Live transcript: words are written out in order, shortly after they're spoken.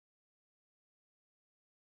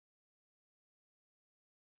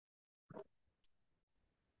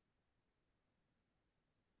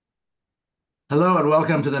Hello and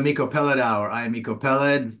welcome to the Miko Peled Hour. I am Miko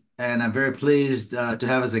Peled, and I'm very pleased to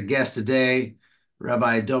have as a guest today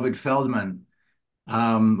Rabbi Dovid Feldman,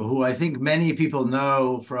 who I think many people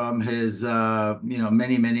know from his,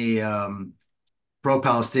 many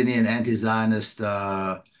pro-Palestinian, anti-Zionist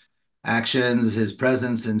actions, his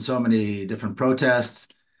presence in so many different protests.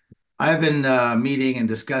 I've been meeting and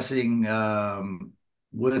discussing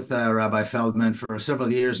with Rabbi Feldman for several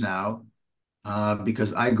years now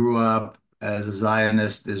because I grew up as a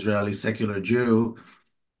Zionist Israeli secular Jew,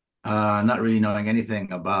 not really knowing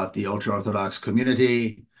anything about the Ultra Orthodox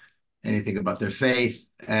community, anything about their faith,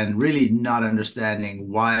 and really not understanding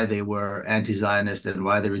why they were anti-Zionist and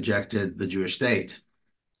why they rejected the Jewish state.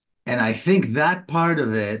 And I think that part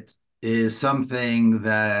of it is something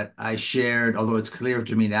that I shared, although it's clear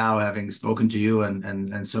to me now, having spoken to you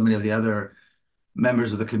and so many of the other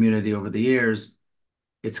members of the community over the years,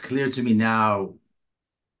 it's clear to me now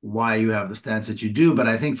why you have the stance that you do. But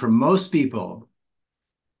I think for most people,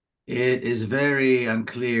 it is very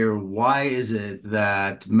unclear why is it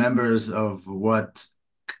that members of what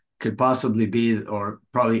could possibly be, or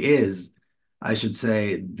probably is, I should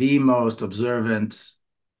say, the most observant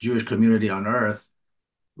Jewish community on earth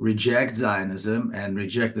reject Zionism and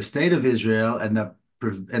reject the state of Israel, and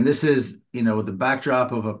this is, with the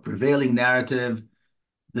backdrop of a prevailing narrative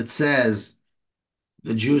that says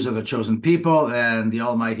the Jews are the chosen people and the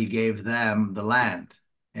Almighty gave them the land.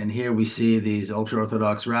 And here we see these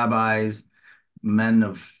ultra-Orthodox rabbis, men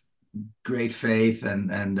of great faith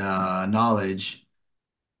and knowledge,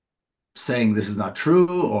 saying this is not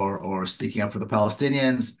true or speaking up for the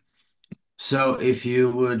Palestinians. So if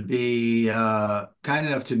you would be kind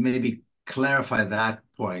enough to maybe clarify that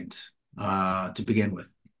point to begin with.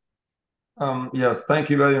 Yes, thank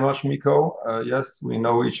you very much, Miko. Yes, we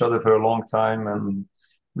know each other for a long time, and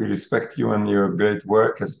we respect you and your great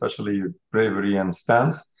work, especially your bravery and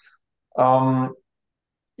stance. Um,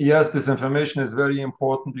 yes, this information is very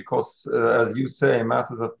important because, as you say,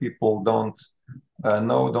 masses of people don't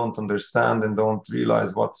know, don't understand, and don't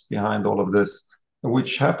realize what's behind all of this,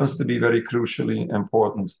 which happens to be very crucially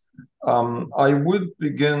important. I would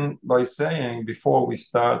begin by saying, before we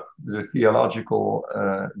start the theological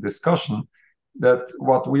discussion, that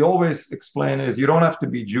what we always explain is you don't have to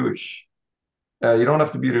be Jewish. You don't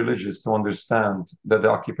have to be religious to understand that the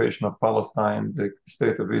occupation of Palestine, the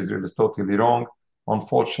state of Israel, is totally wrong.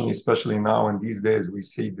 Unfortunately, especially now in these days, we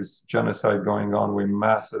see this genocide going on where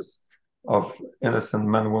masses of innocent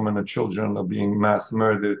men, women, and children are being mass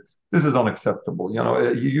murdered. This is unacceptable.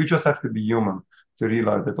 You just have to be human to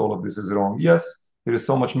realize that all of this is wrong. Yes, there is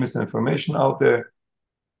so much misinformation out there.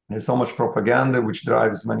 There's so much propaganda which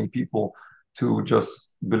drives many people to just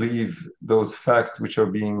believe those facts which are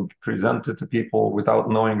being presented to people without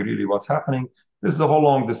knowing really what's happening. This is a whole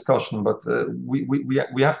long discussion, but we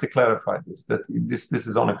have to clarify this, that this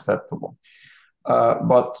is unacceptable.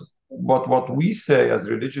 But what we say as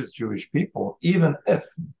religious Jewish people, even if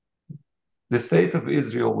the state of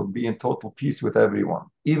Israel would be in total peace with everyone,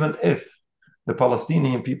 even if the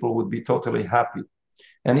Palestinian people would be totally happy,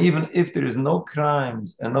 and even if there is no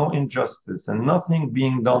crimes and no injustice and nothing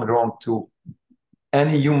being done wrong to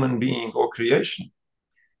any human being or creation,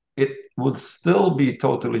 it would still be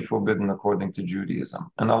totally forbidden according to Judaism.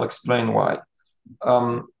 And I'll explain why.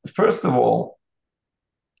 First of all,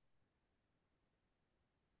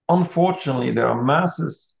 unfortunately, there are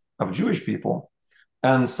masses of Jewish people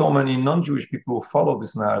and so many non-Jewish people who follow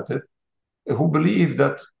this narrative who believe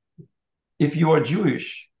that if you are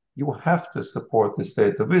Jewish, you have to support the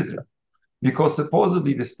state of Israel. Because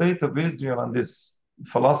supposedly the state of Israel and this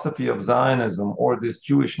philosophy of Zionism or this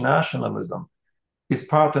Jewish nationalism is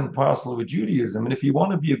part and parcel with Judaism. And if you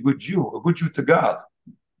want to be a good Jew to God,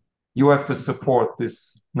 you have to support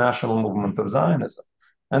this national movement of Zionism.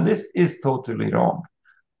 And this is totally wrong.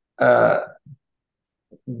 Uh,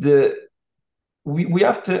 the we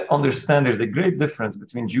have to understand there's a great difference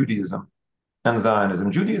between Judaism and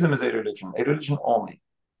Zionism. Judaism is a religion only.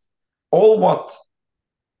 All what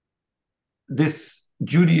this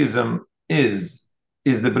Judaism is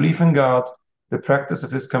the belief in God, the practice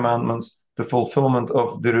of his commandments, the fulfillment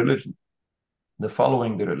of the religion, the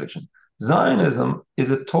following the religion. Zionism is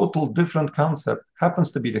a total different concept,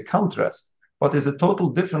 happens to be the contrast, but is a total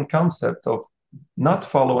different concept of not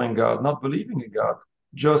following God, not believing in God,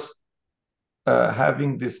 just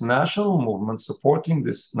having this national movement, supporting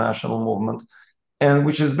this national movement, and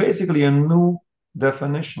which is basically a new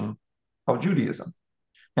definition of Judaism.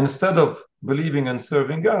 Instead of believing and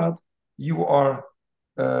serving God, you are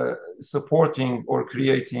supporting or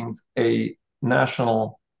creating a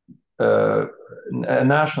nationalism or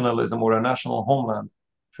a national homeland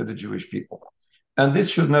for the Jewish people. And this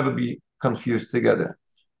should never be confused together.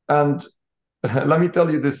 And let me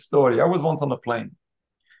tell you this story. I was once on a plane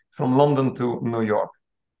from London to New York,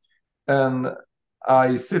 and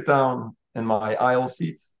I sit down in my aisle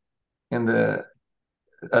seat. In the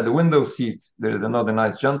At the window seat, there is another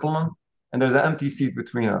nice gentleman, and there's an empty seat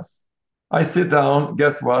between us. I sit down.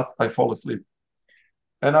 Guess what? I fall asleep.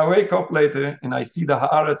 And I wake up later and I see the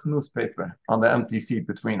Haaretz newspaper on the empty seat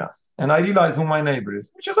between us. And I realize who my neighbor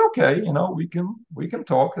is, which is okay. We can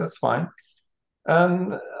talk. That's fine.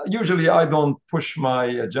 And usually I don't push my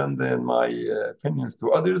agenda and my opinions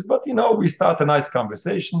to others, but we start a nice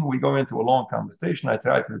conversation. We go into a long conversation. I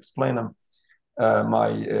try to explain them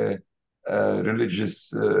my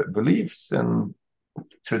religious beliefs and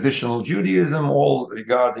traditional Judaism, all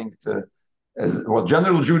regarding to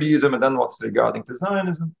general Judaism, and then what's regarding to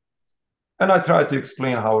Zionism. And I try to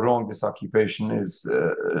explain how wrong this occupation is,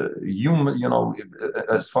 human,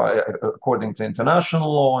 as far according to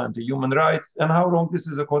international law and to human rights, and how wrong this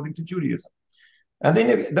is according to Judaism. And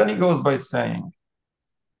then he goes by saying,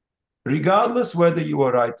 regardless whether you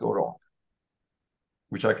are right or wrong,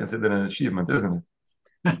 which I consider an achievement, isn't it?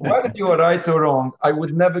 Whether you are right or wrong, I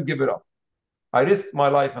would never give it up. I risked my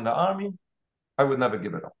life in the army. I would never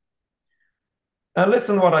give it up. And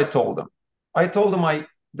listen what I told them. I told them I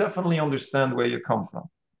definitely understand where you come from.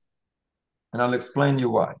 And I'll explain you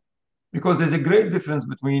why. Because there's a great difference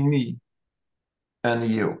between me and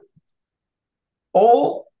you.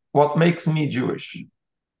 All what makes me Jewish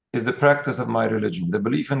is the practice of my religion, the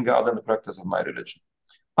belief in God and the practice of my religion.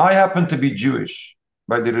 I happen to be Jewish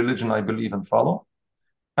by the religion I believe and follow,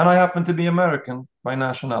 and I happen to be American by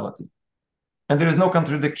nationality. And there is no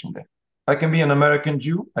contradiction there. I can be an American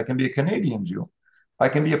Jew, I can be a Canadian Jew, I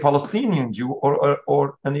can be a Palestinian Jew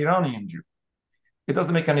or an Iranian Jew. It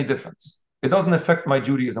doesn't make any difference. It doesn't affect my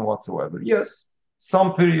Judaism whatsoever. Yes,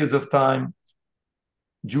 some periods of time,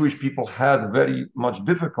 Jewish people had very much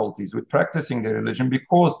difficulties with practicing their religion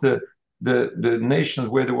because the nations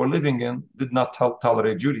where they were living in did not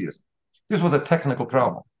tolerate Judaism. This was a technical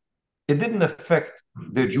problem. It didn't affect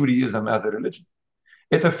their Judaism as a religion.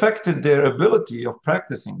 It affected their ability of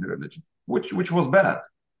practicing the religion, which was bad,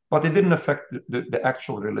 but it didn't affect the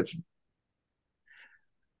actual religion.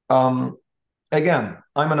 Again,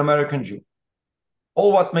 I'm an American Jew.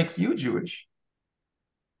 All what makes you Jewish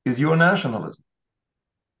is your nationalism.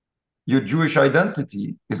 Your Jewish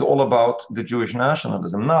identity is all about the Jewish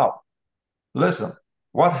nationalism. Now, listen,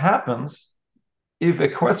 what happens if a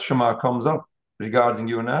question mark comes up regarding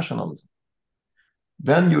your nationalism?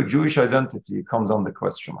 Then your Jewish identity comes under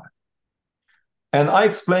question mark. And I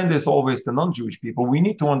explain this always to non-Jewish people. We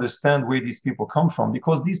need to understand where these people come from,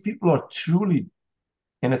 because these people are truly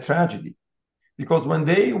in a tragedy. Because when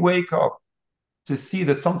they wake up to see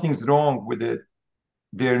that something's wrong with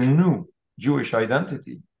their new Jewish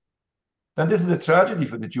identity, then this is a tragedy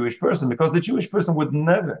for the Jewish person, because the Jewish person would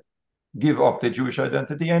never give up their Jewish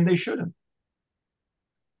identity, and they shouldn't.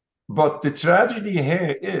 But the tragedy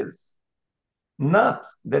here is not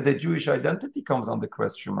that the Jewish identity comes under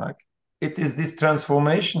question mark. It is this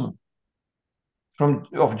transformation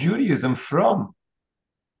of Judaism from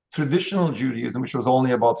traditional Judaism, which was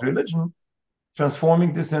only about religion,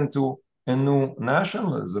 transforming this into a new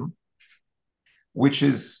nationalism, which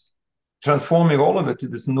is transforming all of it to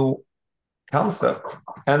this new concept.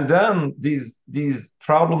 And then these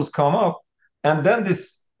problems come up, and then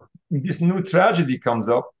this new tragedy comes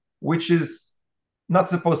up, which is not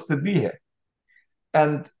supposed to be here,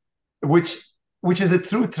 and which is a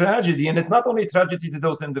true tragedy. And it's not only a tragedy to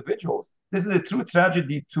those individuals. This is a true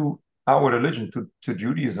tragedy to our religion, to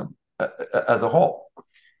Judaism as a whole.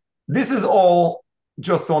 This is all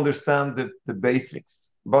just to understand the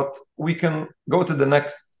basics, but we can go to the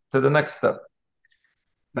next step.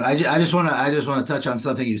 But I just want to touch on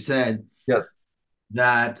something you said, Yes.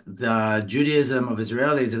 that the Judaism of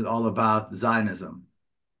Israelis is all about Zionism.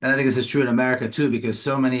 And I think this is true in America too, because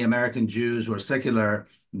so many American Jews who are secular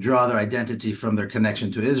draw their identity from their connection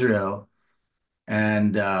to Israel.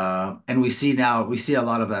 And we see a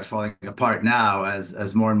lot of that falling apart now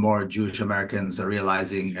as more and more Jewish Americans are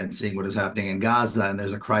realizing and seeing what is happening in Gaza, and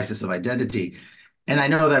there's a crisis of identity. And I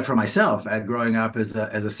know that for myself, growing up as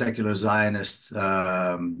a secular Zionist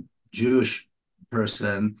Jewish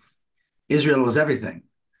person, Israel was everything.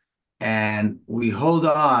 And we hold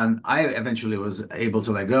on. I eventually was able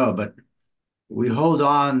to let go, but we hold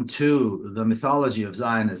on to the mythology of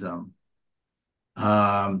Zionism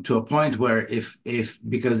to a point where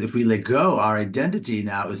because if we let go, our identity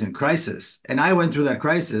now is in crisis. And I went through that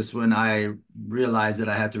crisis when I realized that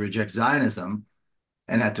I had to reject Zionism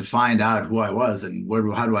and had to find out who I was and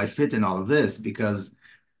how do I fit in all of this, because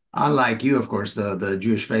Unlike you, of course, the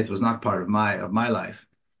Jewish faith was not part of my life.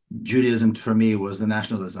 Judaism for me was the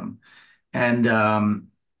nationalism, and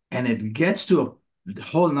it gets to a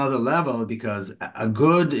whole another level because a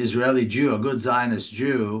good Israeli Jew, a good Zionist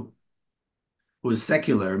Jew, who is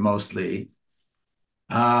secular mostly,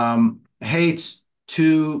 hates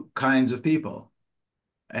two kinds of people.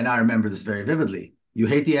 And I remember this very vividly. You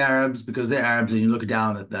hate the Arabs because they're Arabs and you look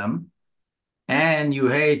down at them. And you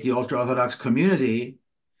hate the Ultra Orthodox community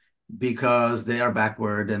because they are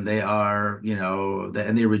backward and they are,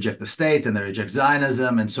 and they reject the state and they reject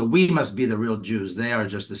Zionism. And so we must be the real Jews. They are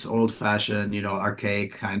just this old fashioned,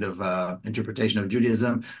 archaic kind of interpretation of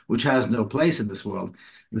Judaism, which has no place in this world.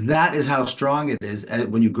 That is how strong it is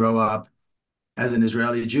when you grow up as an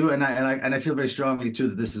Israeli Jew, and I feel very strongly too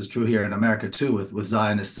that this is true here in America too, with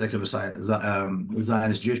Zionist secular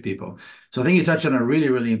Zionist Jewish people. So I think you touched on a really,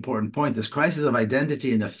 really important point. This crisis of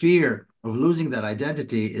identity and the fear of losing that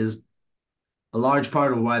identity is a large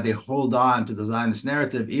part of why they hold on to the Zionist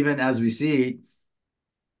narrative, even as we see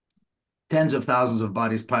tens of thousands of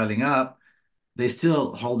bodies piling up. They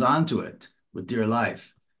still hold on to it with dear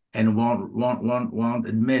life and won't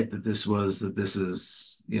admit that this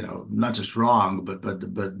is not just wrong but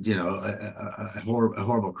a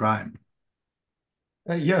horrible crime.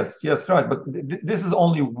 Yes, yes, right. But this is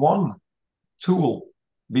only one tool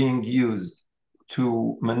being used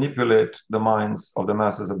to manipulate the minds of the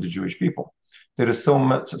masses of the Jewish people. There is so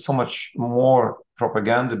much more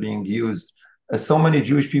propaganda being used. So many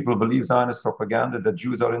Jewish people believe Zionist propaganda that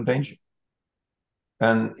Jews are in danger.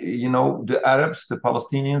 And, the Arabs, the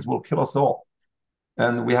Palestinians will kill us all.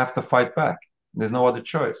 And we have to fight back. There's no other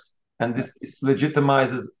choice. And this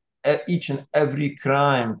legitimizes each and every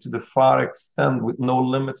crime to the far extent with no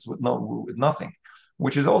limits, with nothing,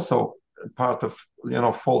 which is also part of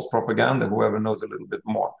false propaganda. Whoever knows a little bit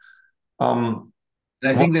more. And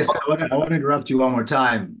I think this, I want to interrupt you one more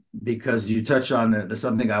time because you touched on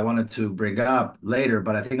something I wanted to bring up later,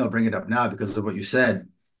 but I think I'll bring it up now because of what you said.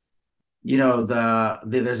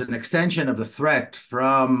 There's an extension of the threat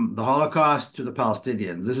from the Holocaust to the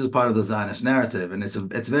Palestinians. This is part of the Zionist narrative, and it's a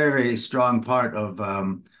very, very strong part of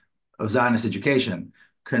Zionist education,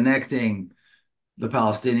 connecting the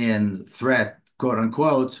Palestinian threat, quote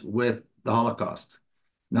unquote, with the Holocaust.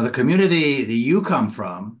 Now, the community that you come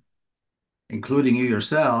from, including you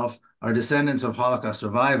yourself, are descendants of Holocaust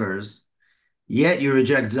survivors, yet you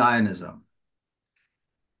reject Zionism.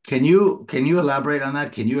 Can you elaborate on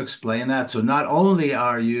that? Can you explain that? So not only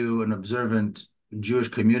are you an observant Jewish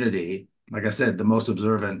community, like I said, the most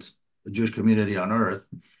observant Jewish community on earth,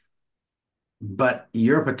 but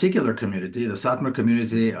your particular community, the Satmar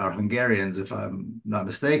community, are Hungarians, if I'm not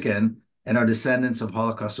mistaken, and are descendants of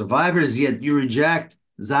Holocaust survivors, yet you reject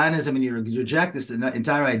Zionism and you reject this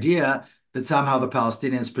entire idea that somehow the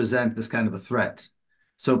Palestinians present this kind of a threat.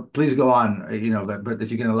 So please go on, but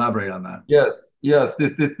if you can elaborate on that. Yes, yes,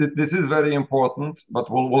 this is very important, but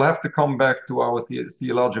we'll have to come back to our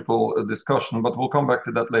theological discussion, but we'll come back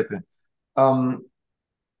to that later. Um,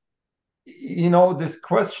 this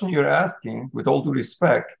question you're asking, with all due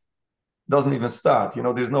respect, doesn't even start.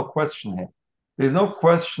 There's no question here. There's no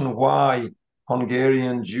question why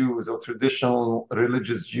Hungarian Jews or traditional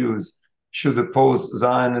religious Jews should oppose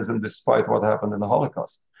Zionism despite what happened in the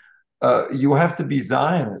Holocaust. You have to be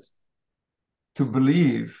Zionist to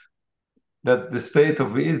believe that the state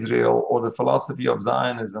of Israel or the philosophy of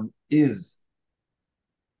Zionism is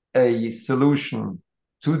a solution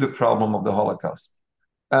to the problem of the Holocaust,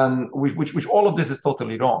 and which all of this is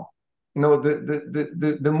totally wrong.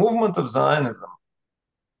 The movement of Zionism.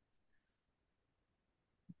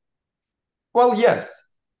 Well,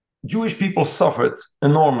 yes, Jewish people suffered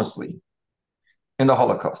enormously in the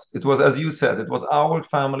Holocaust. It was, as you said, it was our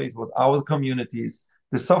families, it was our communities.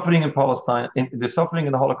 The suffering in Palestine, the suffering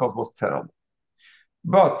in the Holocaust was terrible.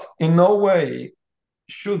 But in no way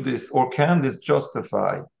should this or can this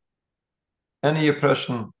justify any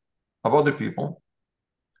oppression of other people,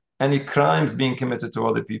 any crimes being committed to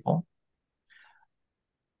other people.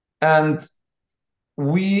 And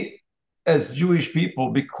we, as Jewish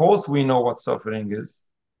people, because we know what suffering is,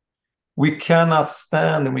 we cannot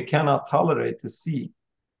stand and we cannot tolerate to see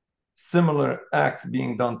similar acts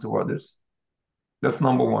being done to others. That's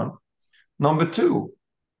number one. Number two,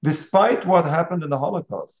 despite what happened in the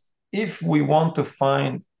Holocaust, if we want to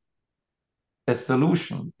find a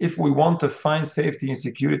solution, if we want to find safety and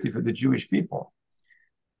security for the Jewish people,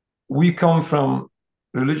 we come from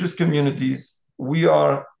religious communities. We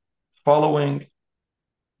are following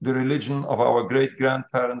the religion of our great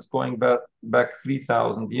grandparents going back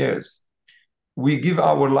 3,000 years. We give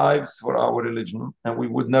our lives for our religion and we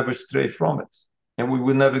would never stray from it and we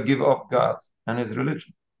will never give up God and his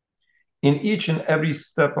religion. In each and every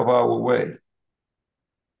step of our way,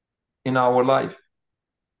 in our life,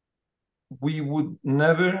 we would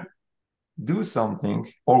never do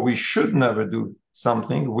something, or we should never do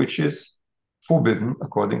something which is forbidden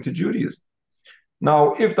according to Judaism.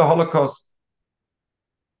 Now, if the Holocaust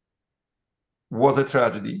was a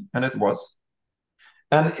tragedy, and it was,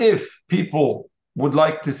 and if people would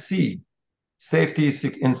like to see safety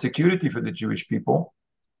and security for the Jewish people,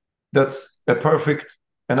 that's a perfect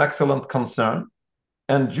and excellent concern.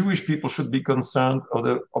 And Jewish people should be concerned of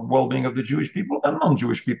the well-being of the Jewish people, and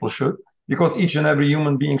non-Jewish people should, because each and every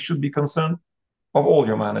human being should be concerned of all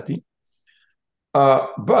humanity.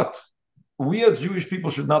 But we as Jewish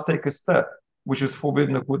people should not take a step which is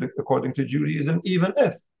forbidden according to Judaism, even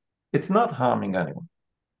if it's not harming anyone.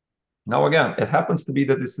 Now, again, it happens to be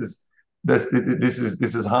that this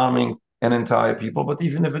is harming an entire people, but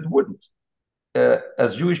even if it wouldn't,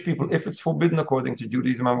 as Jewish people, if it's forbidden according to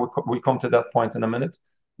Judaism, and we'll come to that point in a minute,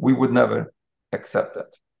 we would never accept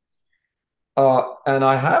that. And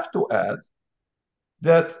I have to add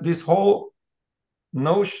that this whole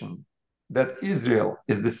notion that Israel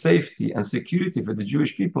is the safety and security for the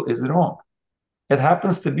Jewish people is wrong. It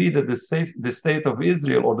happens to be that the state of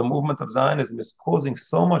Israel or the movement of Zionism is causing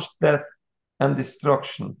so much death and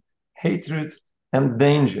destruction, hatred and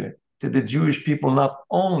danger to the Jewish people, not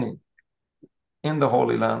only in the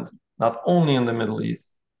Holy Land, not only in the Middle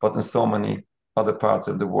East, but in so many other parts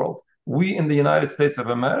of the world. We in the United States of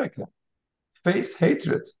America face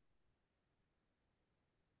hatred.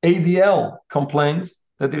 ADL complains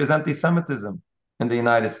that there is anti-Semitism in the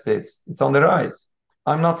United States. It's on the rise.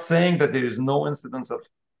 I'm not saying that there is no incidence of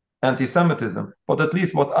anti-Semitism, but at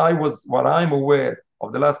least what I'm aware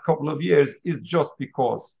of the last couple of years is just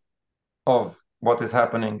because of what is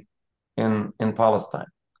happening in Palestine.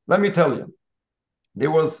 Let me tell you, there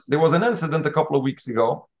was an incident a couple of weeks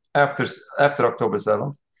ago after October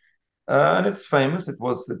 7th, and it's famous. It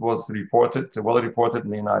was well reported in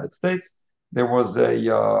the United States. There was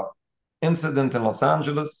a incident in Los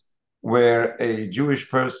Angeles where a Jewish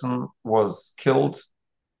person was killed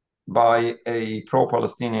by a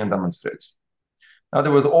pro-Palestinian demonstrator. Now,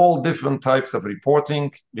 there was all different types of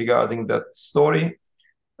reporting regarding that story.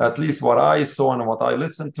 At least what I saw and what I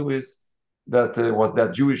listened to is that was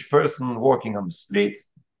that Jewish person walking on the street,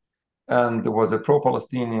 and there was a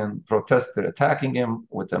pro-Palestinian protester attacking him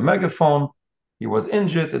with a megaphone. He was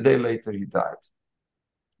injured. A day later, he died.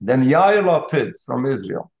 Then Yair Lapid from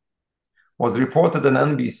Israel was reported on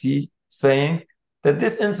NBC saying that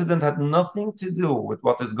this incident had nothing to do with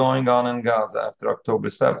what is going on in Gaza after October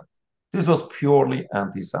 7th. This was purely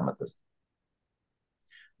anti-Semitism.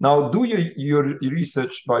 Now, do your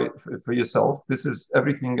research for yourself. This is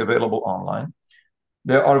everything available online.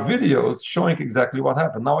 There are videos showing exactly what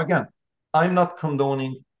happened. Now, again, I'm not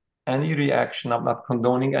condoning any reaction. I'm not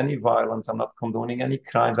condoning any violence. I'm not condoning any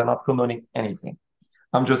crimes. I'm not condoning anything.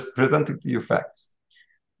 I'm just presenting to you facts.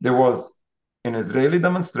 There was an Israeli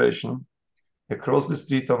demonstration across the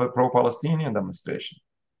street of a pro-Palestinian demonstration.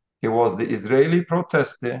 It was the Israeli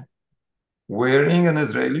protester wearing an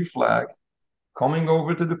Israeli flag coming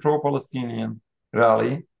over to the pro-Palestinian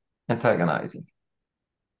rally, antagonizing.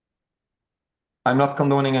 I'm not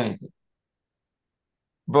condoning anything.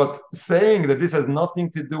 But saying that this has nothing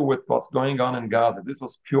to do with what's going on in Gaza, this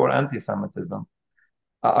was pure anti-Semitism,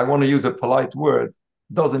 I want to use a polite word,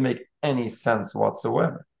 doesn't make any sense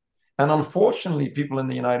whatsoever. And unfortunately, people in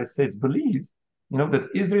the United States believe, that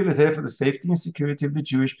Israel is here for the safety and security of the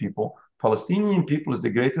Jewish people. Palestinian people is the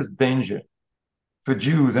greatest danger for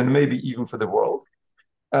Jews and maybe even for the world.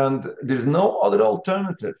 And there's no other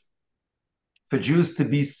alternative for Jews to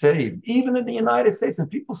be saved, even in the United States.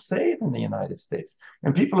 And people say it in the United States.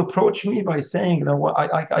 And people approach me by saying, well,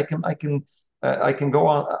 I can go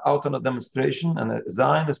out on a demonstration, and a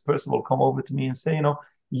Zionist person will come over to me and say,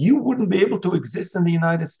 you wouldn't be able to exist in the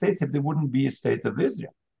United States if there wouldn't be a state of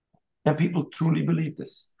Israel. And people truly believe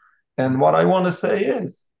this. And what I want to say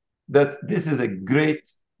is that this is a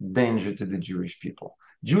great danger to the Jewish people.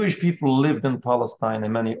 Jewish people lived in Palestine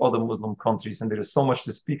and many other Muslim countries, and there is so much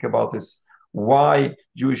to speak about this. Why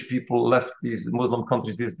Jewish people left these Muslim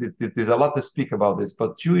countries. There's a lot to speak about this,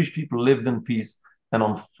 but Jewish people lived in peace. And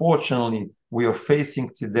unfortunately, we are seeing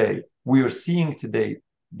today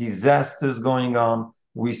disasters going on.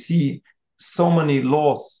 We see so many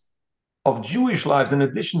loss of Jewish lives, in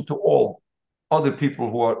addition to all other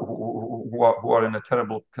people who are in a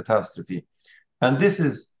terrible catastrophe. And this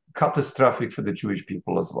is catastrophic for the Jewish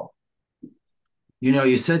people as well.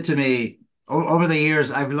 You said to me, over the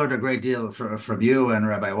years, I've learned a great deal from you and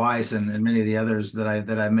Rabbi Weiss and many of the others that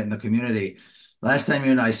I met in the community. Last time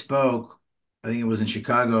you and I spoke, I think it was in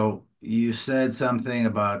Chicago, you said something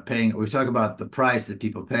about paying, we talked about the price that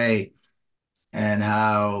people pay and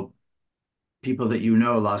how people that you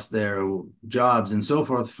know lost their jobs and so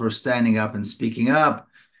forth for standing up and speaking up.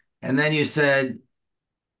 And then you said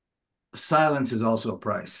silence is also a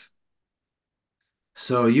price.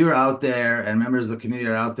 So you're out there, and members of the community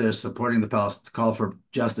are out there supporting the call for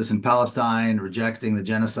justice in Palestine, rejecting the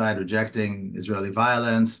genocide, rejecting Israeli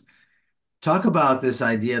violence. Talk about this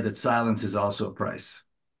idea that silence is also a price.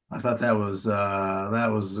 I thought that was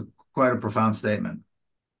quite a profound statement.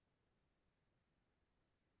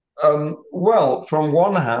 Well, from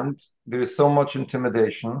one hand, there is so much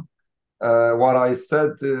intimidation. What I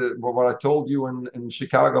said, what I told you in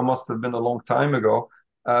Chicago must have been a long time ago.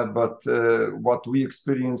 But what we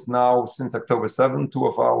experience now since October 7th, two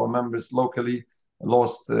of our members locally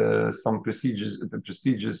lost some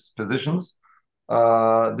prestigious positions.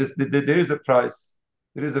 There is a price.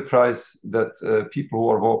 There is a price that people who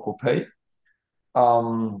are vocal pay.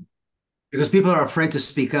 Um, Because people are afraid to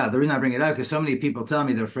speak up. The reason I bring it up, because so many people tell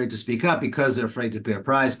me they're afraid to speak up because they're afraid to pay a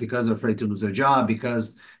price, because they're afraid to lose their job,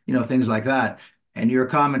 because, things like that. And your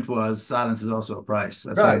comment was silence is also a price.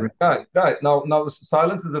 That's why I Right, bring. right. Now,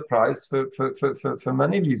 silence is a price for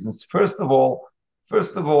many reasons. First of all,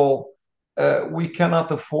 we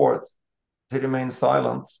cannot afford to remain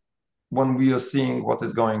silent when we are seeing what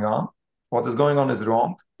is going on. What is going on is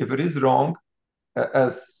wrong. If it is wrong,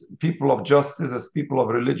 as people of justice, as people of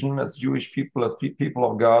religion, as Jewish people, as people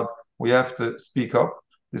of God, we have to speak up.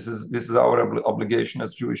 This is our obligation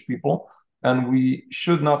as Jewish people, and we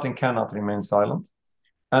should not and cannot remain silent.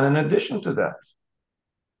 And in addition to that,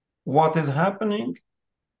 what is happening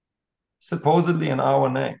supposedly in our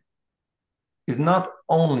name is not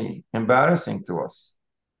only embarrassing to us,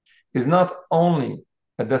 is not only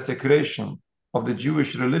a desecration of the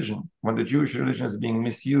Jewish religion when the Jewish religion is being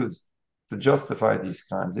misused to justify these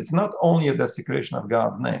crimes. It's not only a desecration of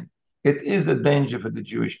God's name, it is a danger for the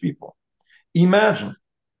Jewish people. Imagine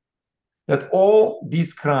that all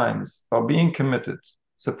these crimes are being committed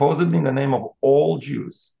supposedly in the name of all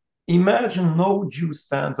Jews. Imagine no Jew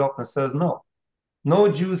stands up and says no. No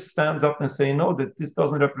Jew stands up and say no, that this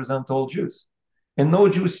doesn't represent all Jews. And no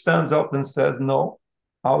Jew stands up and says no,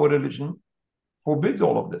 our religion forbids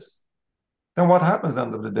all of this. Then what happens at the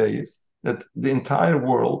end of the day is that the entire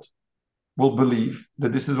world will believe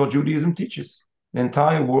that this is what Judaism teaches. The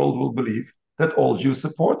entire world will believe that all Jews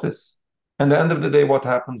support this. And at the end of the day, what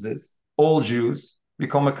happens is all Jews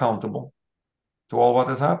become accountable to all what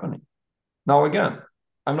is happening. Now, again,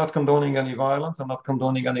 I'm not condoning any violence, I'm not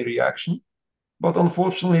condoning any reaction. But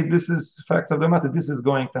unfortunately, this is fact of the matter. This is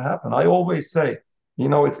going to happen. I always say,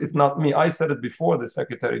 it's not me. I said it before the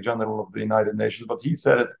Secretary General of the United Nations, but he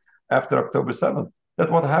said it after October 7th, that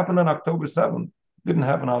what happened on October 7th didn't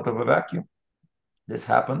happen out of a vacuum. This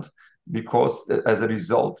happened because as a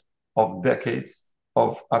result of decades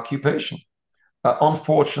of occupation.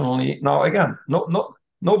 Unfortunately, now again,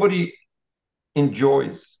 nobody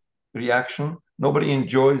enjoys reaction. Nobody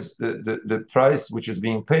enjoys the price which is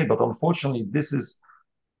being paid. But unfortunately, this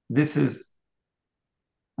is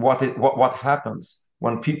what happens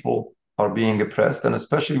when people are being oppressed, and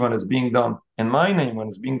especially when it's being done in my name, when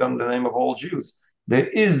it's being done in the name of all Jews. There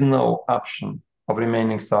is no option of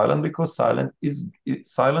remaining silent because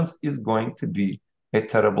silence is going to be a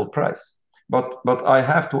terrible price. But I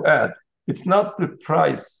have to add, it's not the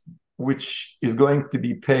price which is going to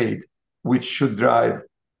be paid which should drive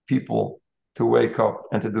people to wake up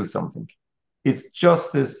and to do something. It's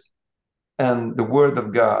justice and the word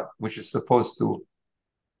of God, which is supposed to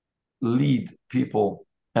lead people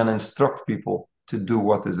and instruct people to do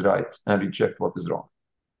what is right and reject what is wrong.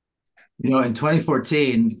 In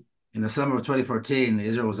 2014, in the summer of 2014,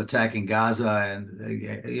 Israel was attacking Gaza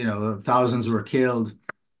and, thousands were killed.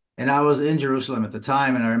 And I was in Jerusalem at the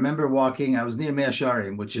time. And I remember walking, I was near Mea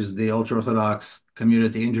Shearim, which is the Ultra Orthodox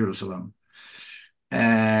community in Jerusalem.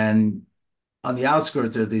 And on the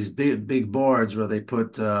outskirts are these big, big boards where they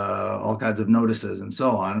put all kinds of notices and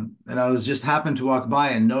so on. And I was just happened to walk by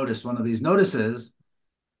and noticed one of these notices.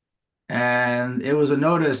 And it was a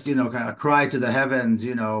notice, kind of a cry to the heavens,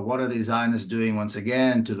 what are these Zionists doing once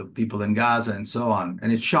again to the people in Gaza and so on.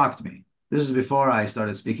 And it shocked me. This is before I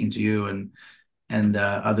started speaking to you and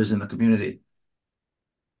others in the community.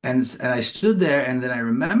 And I stood there and then I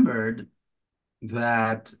remembered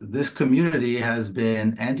that this community has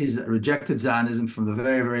been rejected Zionism from the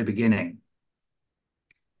very, very beginning.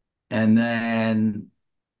 And then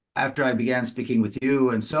after I began speaking with you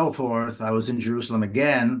and so forth, I was in Jerusalem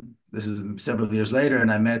again. This is several years later, and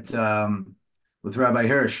I met with Rabbi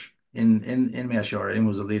Hirsch. in Mea Shearim,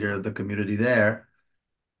 who's the leader of the community there,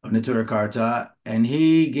 of Neturei Karta, and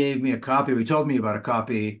he gave me a copy. He told me about a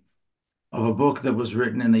copy of a book that was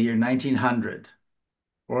written in the year 1900,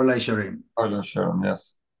 Orlai Sharim, Arlen Sharon,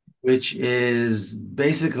 yes. which is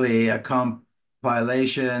basically a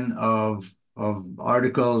compilation of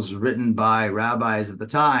articles written by rabbis of the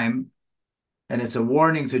time, and it's a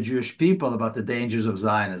warning to Jewish people about the dangers of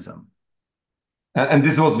Zionism. And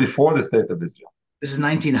this was before the state of Israel. This is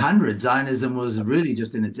 1900. Zionism was really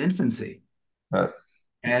just in its infancy, Right.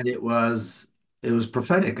 and it was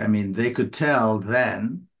prophetic. I mean, they could tell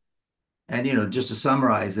then. And just to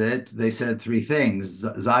summarize it, they said three things: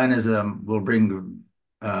 Zionism will bring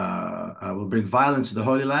violence to the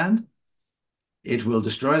Holy Land. It will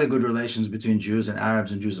destroy the good relations between Jews and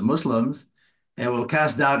Arabs and Jews and Muslims, and will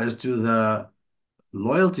cast doubt as to the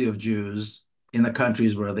loyalty of Jews in the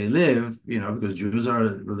countries where they live. Because Jews are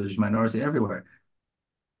a religious minority everywhere.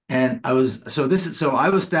 And I was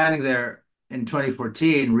standing there in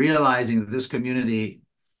 2014, realizing that this community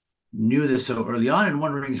knew this so early on and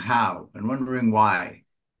wondering how and wondering why.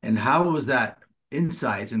 And how was that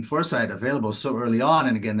insight and foresight available so early on?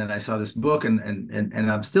 And again, then I saw this book and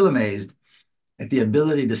I'm still amazed at the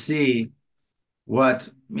ability to see what,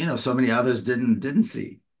 so many others didn't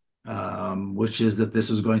see, which is that this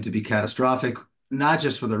was going to be catastrophic, not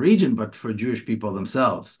just for the region, but for Jewish people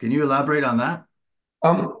themselves. Can you elaborate on that?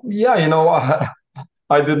 Yeah,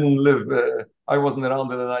 I didn't live, I wasn't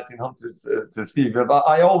around in the 1900s to see, but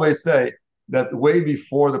I always say that way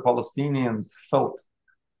before the Palestinians felt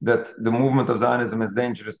that the movement of Zionism is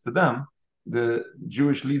dangerous to them, the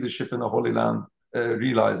Jewish leadership in the Holy Land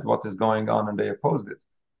realized what is going on and they opposed it.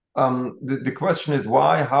 The question is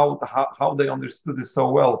why, how they understood this so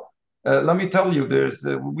well. Let me tell you,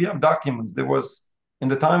 we have documents. There was, in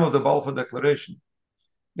the time of the Balfour Declaration,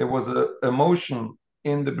 there was a motion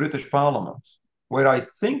in the British Parliament where I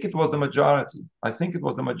think it was the majority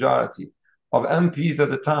of MPs at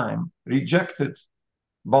the time rejected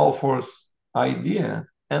Balfour's idea.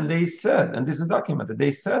 And they said, and this is documented,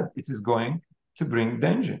 they said it is going to bring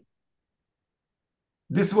danger.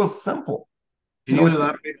 This was simple. Can you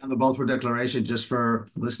elaborate on the Balfour Declaration just for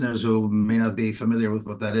listeners who may not be familiar with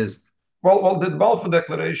what that is? Well, the Balfour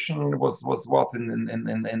Declaration was what in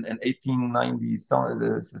 1890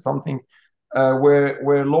 something,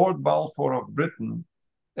 where Lord Balfour of Britain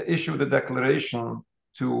issued a declaration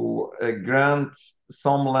to grant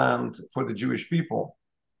some land for the Jewish people,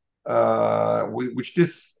 which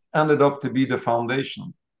this ended up to be the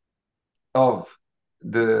foundation of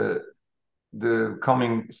the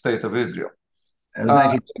coming state of Israel. It was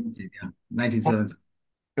 1917, yeah. 1917.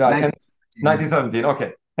 Right, and 1917, 1917,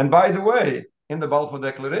 okay. And by the way, in the Balfour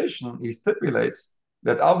Declaration, he stipulates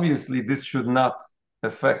that obviously this should not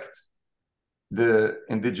affect the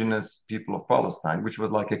indigenous people of Palestine, which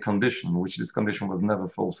was like a condition, which this condition was never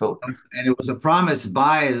fulfilled. And it was a promise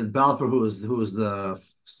by Balfour, who was the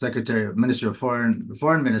Minister of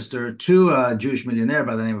Foreign Minister, to a Jewish millionaire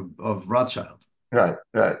by the name of Rothschild. Right.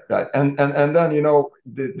 And then,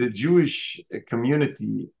 the Jewish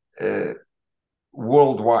community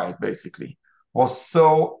worldwide, basically, was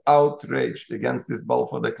so outraged against this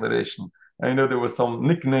Balfour Declaration. I know there were some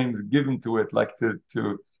nicknames given to it, like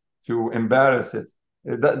to embarrass it.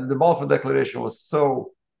 The Balfour Declaration was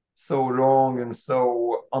so wrong and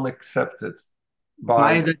so unaccepted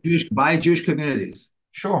by Jewish communities.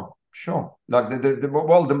 Sure. Like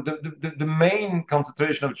the main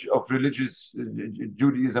concentration of religious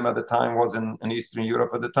Judaism at the time was in Eastern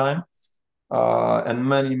Europe at the time, and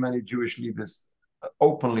many Jewish leaders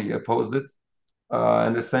openly opposed it.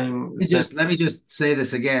 And the same. Let me just say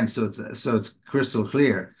this again, so it's crystal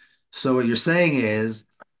clear. So what you're saying is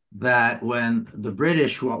that when the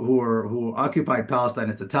British, who occupied Palestine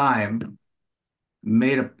at the time,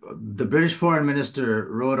 the British foreign minister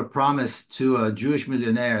wrote a promise to a Jewish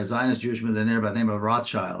millionaire, a Zionist Jewish millionaire by the name of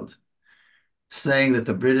Rothschild, saying that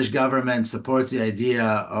the British government supports the idea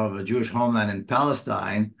of a Jewish homeland in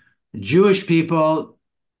Palestine. Jewish people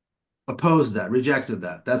opposed that, rejected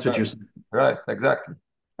that. That's what you're saying. Right, exactly.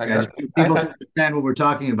 People to understand what we're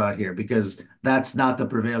talking about here, because that's not the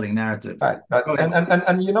prevailing narrative. Right.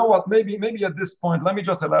 And you know what? Maybe at this point, let me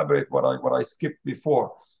just elaborate what I skipped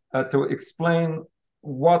before to explain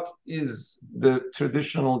what is the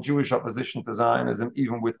traditional Jewish opposition to Zionism,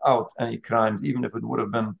 even without any crimes, even if it would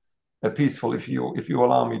have been peaceful. If you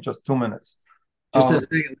allow me just 2 minutes. Just a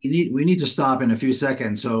second, we need to stop in a few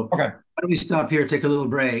seconds. So okay, why don't we stop here, take a little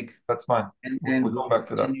break? That's fine. And then we'll come back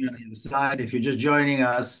to continue that on the other side. If you're just joining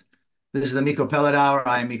us, this is the Miko Peled Hour.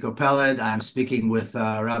 I'm Miko Peled. I'm speaking with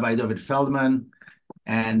Rabbi Dovid Feldman.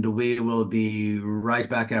 and we will be right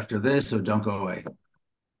back after this, so don't go away.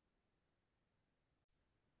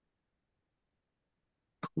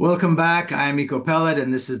 Welcome back. I'm Miko Peled,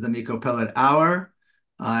 and this is the Miko Peled Hour.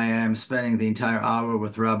 I am spending the entire hour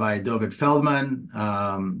with Rabbi Dovid Feldman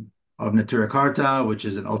of Neturei Karta, which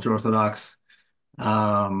is an Ultra Orthodox,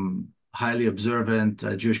 highly observant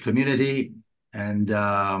Jewish community, and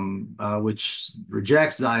which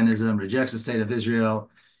rejects Zionism, rejects the state of Israel,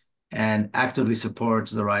 and actively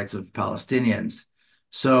supports the rights of Palestinians.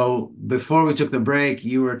 So before we took the break,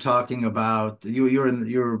 you were talking about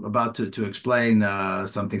you're about to explain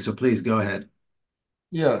something. So please go ahead.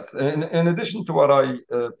 Yes, in addition to what I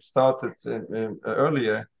started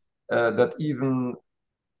earlier, that even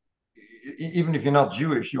if you're not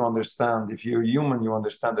Jewish, you understand, if you're human, you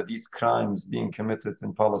understand that these crimes being committed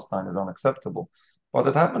in Palestine is unacceptable. But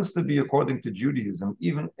it happens to be, according to Judaism,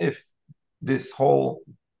 even if this whole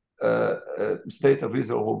state of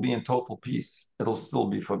Israel will be in total peace, it'll still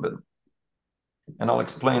be forbidden. And I'll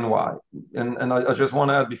explain why. And I just want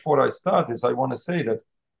to add, before I start this, I want to say that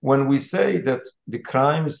when we say that the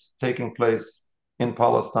crimes taking place in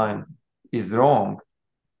Palestine is wrong,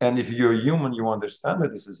 and if you're human, you understand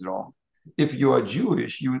that this is wrong. If you are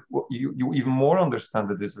Jewish, you even more understand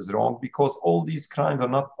that this is wrong, because all these crimes are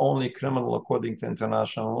not only criminal according to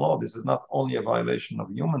international law. This is not only a violation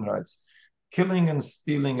of human rights. Killing and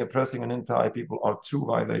stealing, oppressing and entire people are true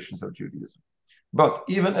violations of Judaism. But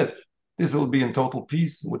even if this will be in total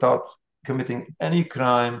peace without committing any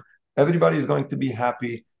crime, everybody is going to be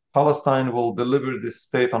happy. Palestine will deliver this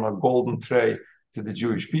state on a golden tray to the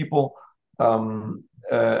Jewish people. And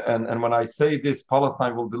when I say this,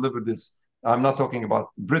 Palestine will deliver this, I'm not talking about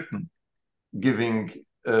Britain giving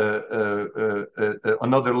another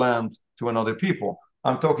land to another people.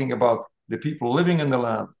 I'm talking about the people living in the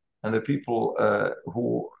land, and the people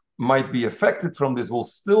who might be affected from this will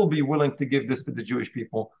still be willing to give this to the Jewish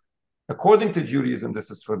people. According to Judaism,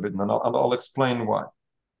 this is forbidden, and I'll explain why.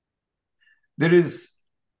 There is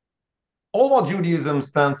all what Judaism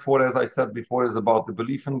stands for, as I said before, is about the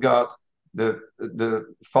belief in God, the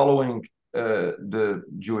following the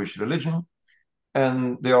Jewish religion,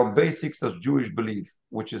 and they are basics of Jewish belief,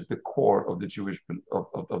 which is the core of the Jewish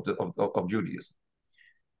of Judaism.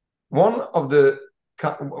 One of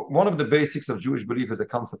the basics of Jewish belief is the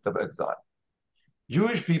concept of exile.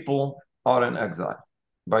 Jewish people are in exile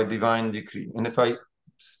by divine decree. And if I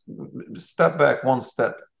step back one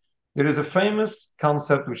step, there is a famous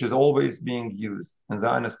concept which is always being used in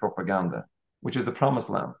Zionist propaganda, which is the promised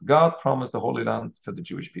land. God promised the Holy Land for the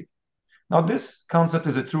Jewish people. Now, this concept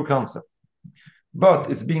is a true concept, but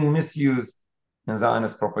it's being misused in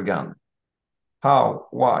Zionist propaganda. How?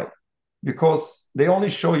 Why? Because they only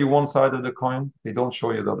show you one side of the coin, they don't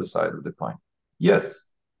show you the other side of the coin. Yes,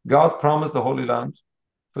 God promised the Holy Land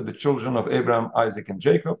for the children of Abraham, Isaac, and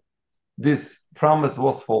Jacob. This promise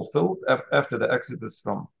was fulfilled after the exodus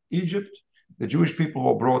from Egypt. The Jewish people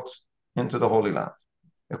were brought into the Holy Land.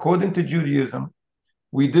 According to Judaism,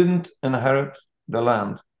 we didn't inherit the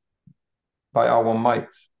land by our might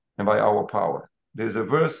and by our power. There's a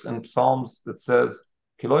verse in Psalms that says,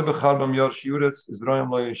 not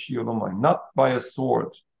by a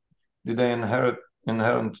sword did they inherit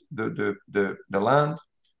the land,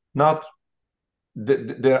 not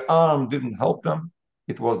their arm didn't help them.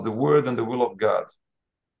 It was the word and the will of God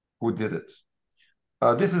who did it.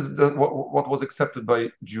 This is what was accepted by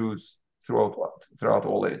Jews throughout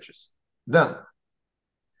all ages. Then,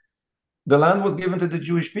 the land was given to the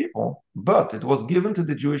Jewish people, but it was given to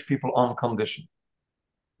the Jewish people on condition.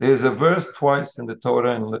 There's a verse twice in the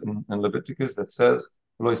Torah in Leviticus that says,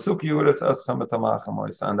 and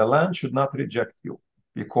the land should not reject you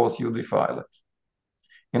because you defile it.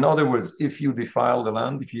 In other words, if you defile the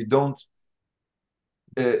land, if you don't,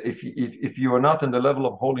 if you are not in the level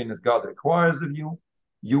of holiness God requires of you,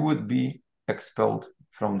 you would be expelled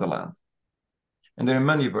from the land. And there are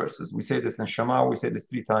many verses. We say this in Shema, we say this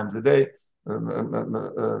 3 times a day.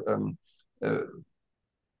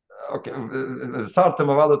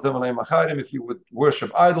 If you would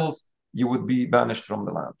worship idols, you would be banished from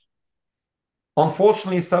the land.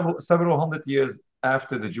 Unfortunately, several hundred years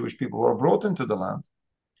after the Jewish people were brought into the land,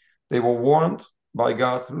 they were warned by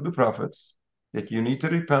God through the prophets that you need to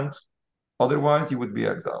repent, otherwise you would be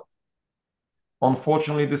exiled.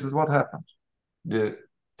 Unfortunately, this is what happened. The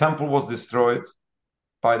temple was destroyed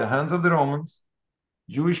by the hands of the Romans.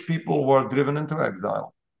 Jewish people were driven into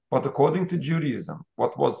exile. But according to Judaism,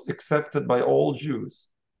 what was accepted by all Jews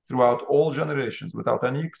throughout all generations, without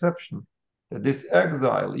any exception, that this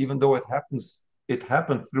exile, even though it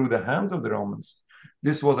happened through the hands of the Romans,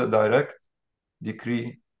 this was a direct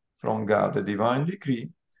decree from God, a divine decree,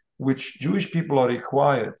 which Jewish people are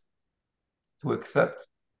required to accept,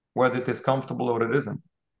 whether it is comfortable or it isn't.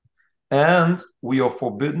 And we are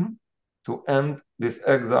forbidden to end this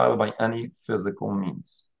exile by any physical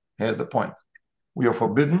means. Here's the point. We are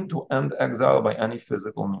forbidden to end exile by any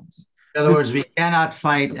physical means. In other This words, we cannot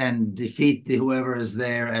fight and defeat whoever is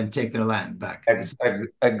there and take their land back.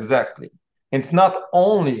 exactly. It's not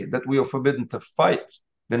only that we are forbidden to fight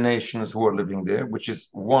the nations who are living there, which is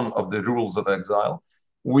one of the rules of exile.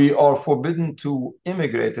 We are forbidden to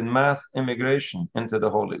immigrate in mass immigration into the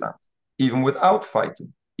Holy Land, even without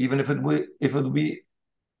fighting, even if it would be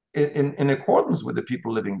in accordance with the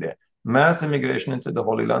people living there. Mass immigration into the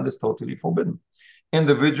Holy Land is totally forbidden.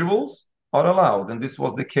 Individuals are allowed, and this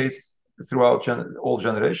was the case throughout all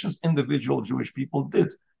generations. Individual Jewish people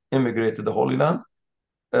did immigrate to the Holy Land,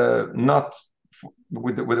 not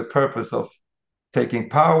with the purpose of taking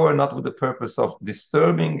power, not with the purpose of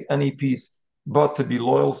disturbing any peace, but to be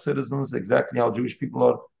loyal citizens, exactly how Jewish people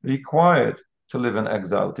are required to live in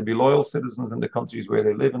exile, to be loyal citizens in the countries where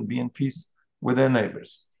they live and be in peace with their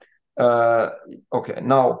neighbors. Okay,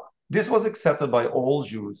 now this was accepted by all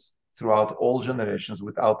Jews throughout all generations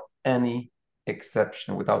without any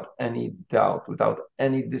exception, without any doubt, without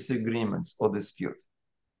any disagreements or dispute.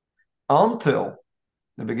 Until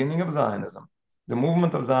the beginning of Zionism, the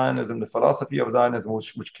movement of Zionism, the philosophy of Zionism,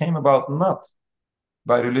 which came about not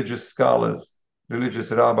by religious scholars,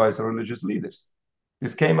 religious rabbis, or religious leaders.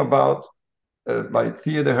 This came about by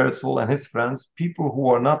Theodor Herzl and his friends, people who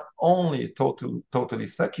are not only totally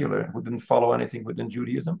secular, who didn't follow anything within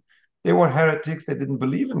Judaism, they were heretics, they didn't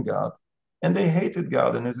believe in God, and they hated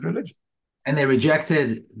God and his religion. And they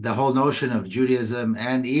rejected the whole notion of Judaism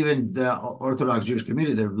and even the Orthodox Jewish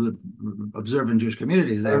community, the observant Jewish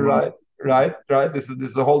communities. Right. This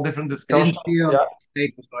is a whole different They discussion. didn't feel Yeah. the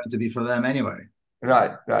state was going to be for them anyway.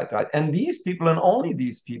 Right. And these people, and only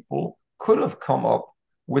these people, could have come up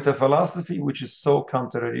with a philosophy which is so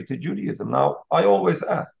contrary to Judaism. Now, I always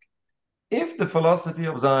ask, if the philosophy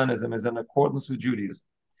of Zionism is in accordance with Judaism,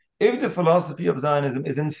 if the philosophy of Zionism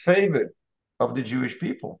is in favor of the Jewish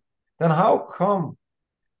people, then how come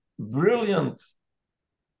brilliant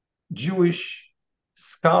Jewish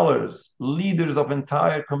scholars, leaders of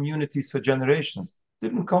entire communities for generations,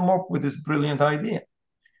 didn't come up with this brilliant idea?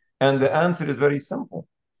 And the answer is very simple.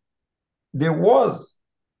 There was,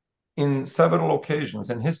 in several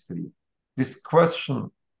occasions in history, this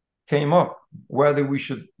question came up whether we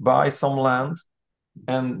should buy some land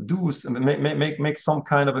and make some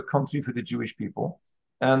kind of a country for the Jewish people.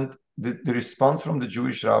 And the response from the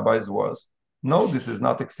Jewish rabbis was, no, this is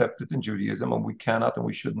not accepted in Judaism, and we cannot and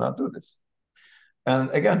we should not do this. And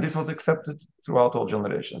again, this was accepted throughout all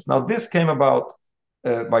generations. Now, this came about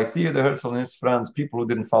by Theodor Herzl and his friends, people who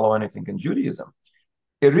didn't follow anything in Judaism.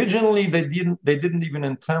 Originally, they didn't even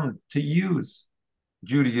intend to use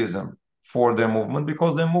Judaism for their movement,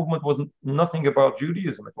 because their movement was nothing about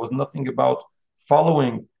Judaism. It was nothing about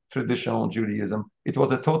following traditional Judaism. It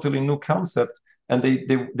was a totally new concept, and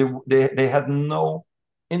they had no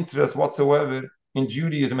interest whatsoever in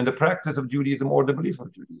Judaism, in the practice of Judaism or the belief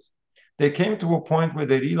of Judaism. They came to a point where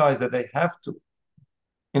they realized that they have to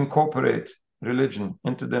incorporate religion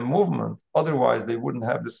into their movement, otherwise they wouldn't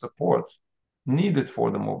have the support needed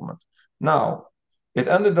for the movement. Now, it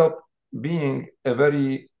ended up being a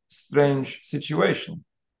very strange situation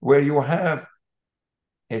where you have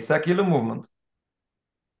a secular movement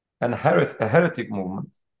and a heretic movement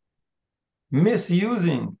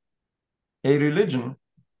misusing a religion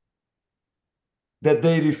that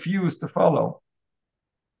they refuse to follow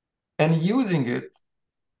and using it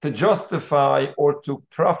to justify or to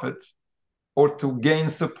profit or to gain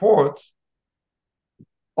support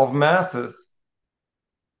of masses,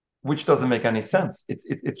 which doesn't make any sense. It's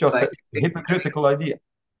just Like, a hypocritical idea.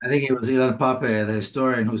 I think it was Ilan Pape, the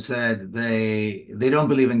historian, who said they don't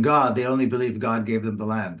believe in God. They only believe God gave them the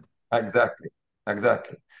land. Exactly.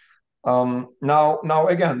 Now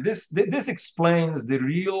again, this explains the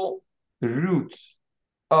real root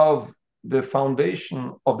of the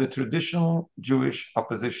foundation of the traditional Jewish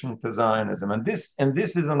opposition to Zionism, and this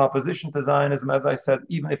is an opposition to Zionism, as I said,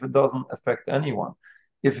 even if it doesn't affect anyone,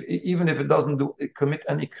 even if it doesn't commit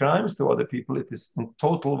any crimes to other people, it is in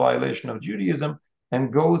total violation of Judaism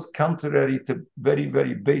and goes contrary to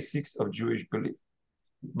very basics of Jewish belief.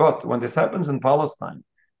 But when this happens in Palestine,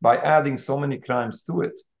 by adding so many crimes to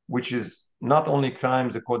it, which is not only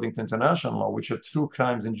crimes according to international law, which are true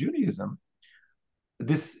crimes in Judaism,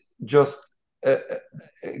 this just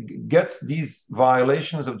gets these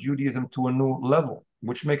violations of Judaism to a new level,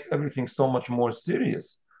 which makes everything so much more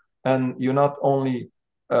serious. And you're not only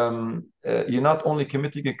you're not only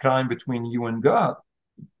committing a crime between you and God,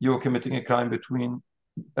 you're committing a crime between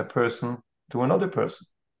a person to another person,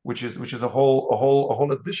 which is a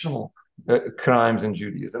whole additional crimes in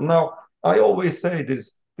Judaism. Now, I always say there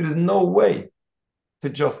is no way to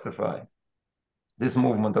justify this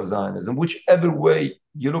movement of Zionism, whichever way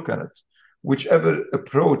you look at it, whichever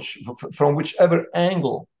approach, from whichever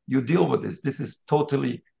angle you deal with this. This is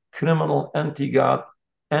totally criminal, anti-God,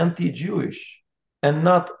 anti-Jewish, and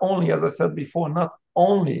not only, as I said before, not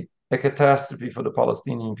only a catastrophe for the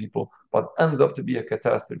Palestinian people, but ends up to be a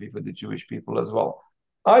catastrophe for the Jewish people as well.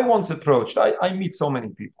 I once approached, I meet so many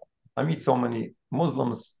people. I meet so many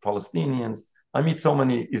Muslims, Palestinians. I meet so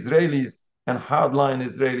many Israelis and hardline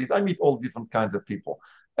Israelis. I meet all different kinds of people.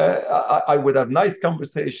 I would have nice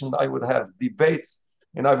conversation. I would have debates,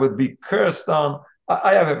 and I would be cursed on.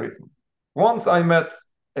 I have everything. Once I met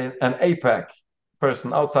an APAC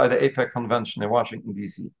person outside the APAC convention in Washington,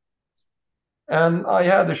 D.C. And I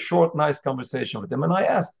had a short, nice conversation with him. And I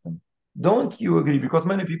asked him, don't you agree? Because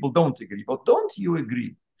many people don't agree, but don't you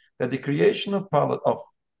agree that the creation of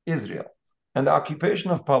Israel and the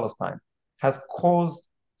occupation of Palestine has caused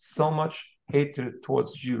so much hatred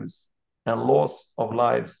towards Jews and loss of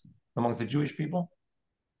lives amongst the Jewish people?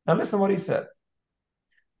 And listen what he said.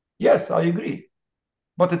 Yes, I agree,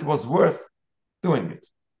 but it was worth doing it.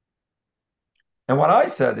 And what I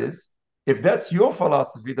said is, if that's your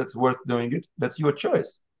philosophy that's worth doing it, that's your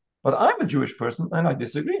choice. But I'm a Jewish person and I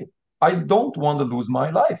disagree. I don't want to lose my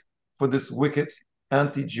life for this wicked,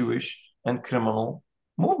 anti-Jewish, and criminal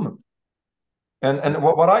movement. And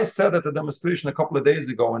what I said at the demonstration a couple of days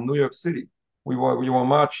ago in New York City, we were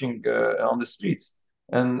marching on the streets,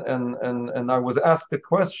 and I was asked a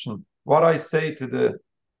question. What I say to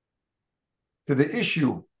the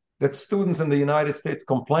issue that students in the United States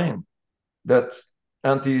complain that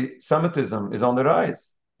anti-Semitism is on the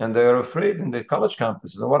rise and they're afraid in the college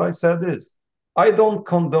campuses. And what I said is, I don't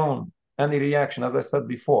condone any reaction, as I said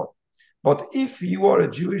before. But if you are a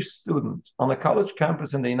Jewish student on a college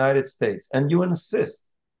campus in the United States and you insist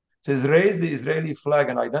to raise the Israeli flag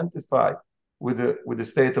and identify with the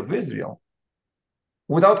state of Israel,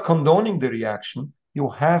 without condoning the reaction, you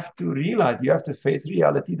have to realize, you have to face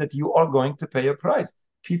reality that you are going to pay a price.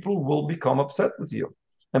 People will become upset with you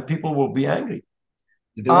and people will be angry.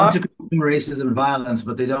 They want to condone racism and violence,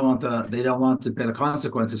 but they don't want to pay the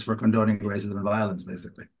consequences for condoning racism and violence,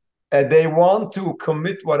 basically. They want to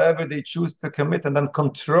commit whatever they choose to commit and then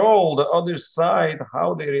control the other side,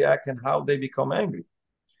 how they react and how they become angry.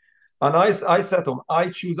 And I said to him, I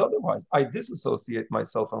choose otherwise. I disassociate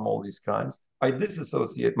myself from all these crimes. I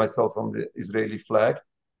disassociate myself from the Israeli flag,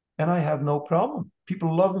 and I have no problem.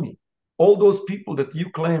 People love me. All those people that you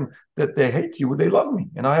claim that they hate you, they love me,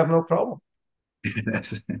 and I have no problem.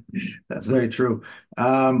 That's very true.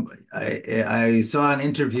 I saw an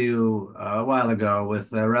interview a while ago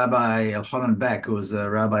with Rabbi Elchanan Beck, who was a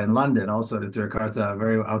rabbi in London, also Neturei Karta,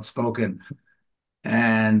 very outspoken.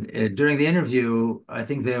 And during the interview, I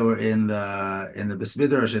think they were in the Bais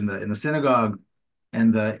Midrash, in the synagogue,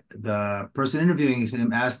 and the person interviewing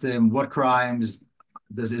him asked him, "What crimes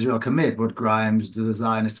does Israel commit? What crimes do the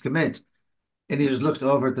Zionists commit?" And he just looked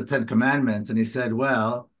over at the Ten Commandments and he said,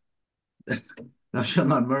 "Well, thou shalt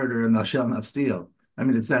not murder and thou shalt not steal." I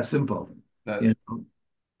mean, it's that simple. That, You know?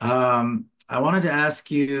 I wanted to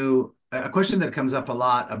ask you a question that comes up a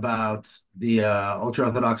lot about the Ultra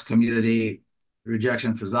Orthodox community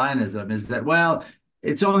rejection for Zionism is that, well,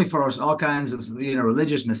 it's only for all kinds of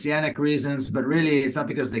religious messianic reasons, but really it's not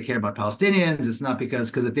because they care about Palestinians. It's not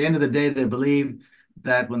because at the end of the day they believe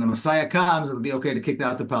that when the Messiah comes, it'll be okay to kick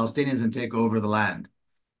out the Palestinians and take over the land.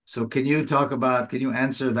 So can you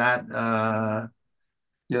answer that?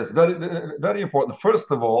 yes, very, very important. First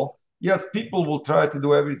of all, yes, people will try to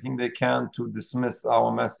do everything they can to dismiss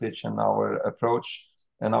our message and our approach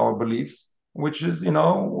and our beliefs, which is,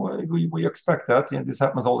 we expect that. This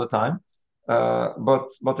happens all the time.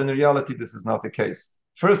 But in reality, this is not the case.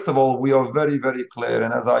 First of all, we are very, very clear.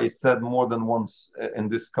 And as I said more than once in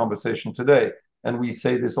this conversation today, and we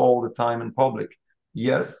say this all the time in public,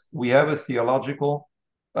 yes, we have a theological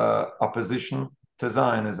opposition to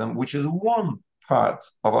Zionism, which is one part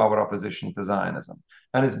of our opposition to Zionism.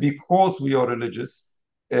 And it's because we are religious,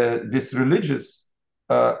 this religious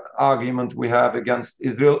argument we have against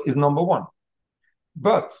Israel is number one.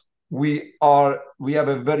 But we have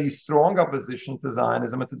a very strong opposition to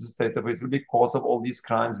Zionism and to the state of Israel because of all these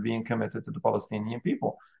crimes being committed to the Palestinian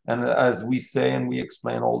people. And as we say and we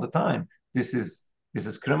explain all the time, this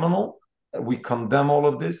is criminal. We condemn all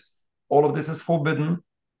of this. All of this is forbidden,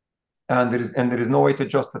 and there is no way to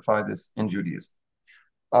justify this in Judaism.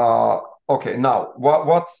 Okay, now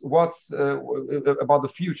what's about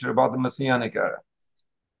the future, about the Messianic era?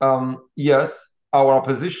 Yes, our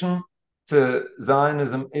opposition to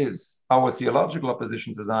Zionism is our theological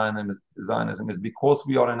opposition to Zionism is because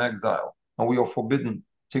we are in exile and we are forbidden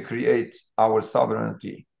to create our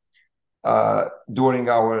sovereignty during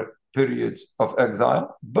our period of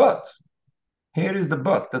exile. But here is the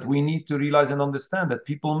but that we need to realize and understand that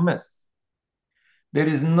people miss. There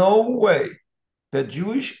is no way that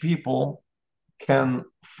Jewish people can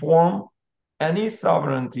form any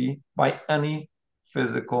sovereignty by any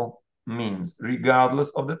physical means, regardless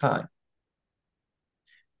of the time.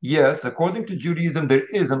 Yes, according to Judaism, there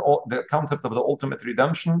is the concept of the ultimate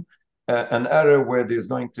redemption, an era where there's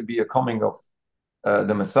going to be a coming of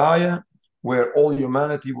the Messiah, where all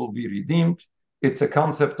humanity will be redeemed. It's a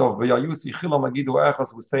concept of V'yayusi chila magidu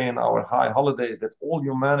echas, we say in our high holidays that all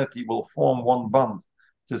humanity will form one bond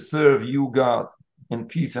to serve you, God, in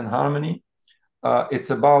peace and harmony. It's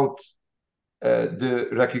about the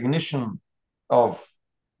recognition of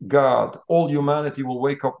God. All humanity will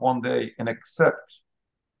wake up one day and accept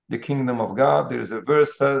the kingdom of God. There is a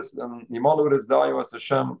verse says, the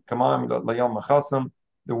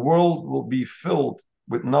world will be filled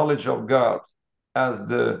with knowledge of God as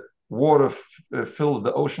the water fills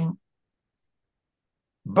the ocean.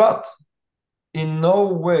 But in no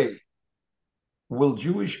way will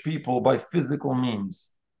Jewish people by physical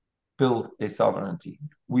means build a sovereignty.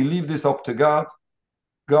 We leave this up to God.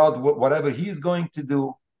 God, whatever he's going to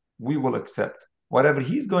do, we will accept. Whatever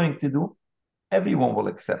he's going to do, everyone will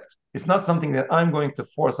accept. It's not something that I'm going to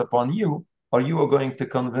force upon you or you are going to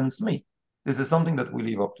convince me. This is something that we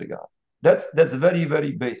leave up to God. That's very,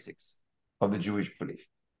 very basics of the Jewish belief.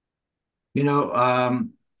 You know,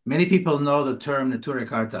 many people know the term Neturei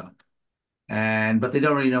Karta, but they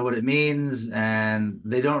don't really know what it means, and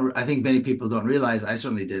they don't. I think many people don't realize. I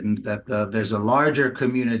certainly didn't that there's a larger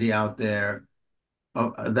community out there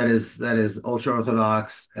that is ultra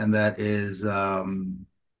Orthodox and that is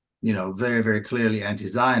very, very clearly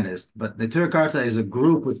anti-Zionist. But Neturei Karta is a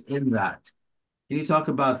group within that. Can you talk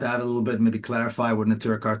about that a little bit, maybe clarify what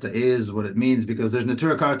Neturei Karta is, what it means? Because there's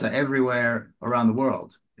Neturei Karta everywhere around the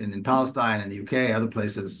world, in Palestine, in the UK, other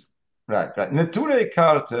places. Right. Neturei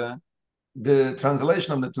Karta, the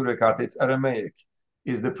translation of Neturei Karta, it's Aramaic,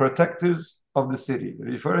 is the protectors of the city,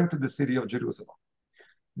 referring to the city of Jerusalem.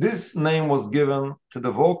 This name was given to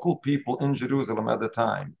the vocal people in Jerusalem at the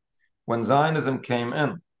time when Zionism came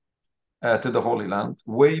in to the Holy Land,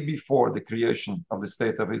 way before the creation of the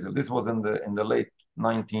State of Israel. This was in the late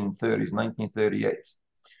 1930s, 1938.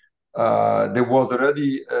 There was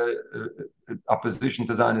already opposition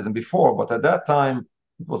to Zionism before, but at that time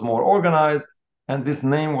it was more organized, and this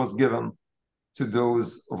name was given to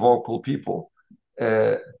those vocal people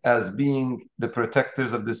as being the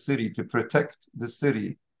protectors of the city, to protect the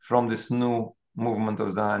city from this new movement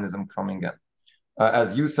of Zionism coming in.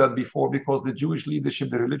 As you said before, because the Jewish leadership,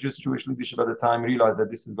 the religious Jewish leadership at the time realized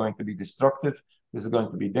that this is going to be destructive, this is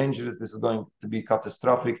going to be dangerous, this is going to be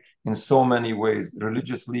catastrophic in so many ways,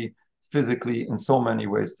 religiously, physically, in so many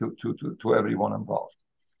ways to everyone involved.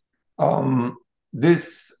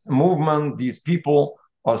 This movement, these people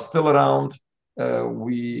are still around.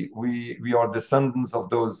 We are descendants of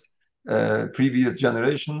those previous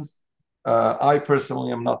generations. I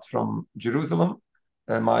personally am not from Jerusalem.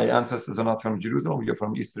 My ancestors are not from Jerusalem. We are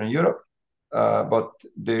from Eastern Europe. But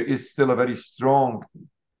there is still a very strong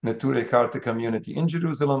Neturei Karta community in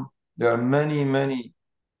Jerusalem. There are many, many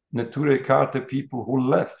Neturei Karta people who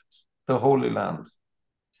left the Holy Land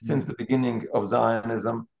since the beginning of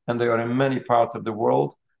Zionism, and they are in many parts of the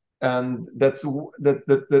world. And that's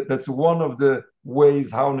one of the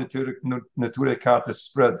ways how Neturei Karta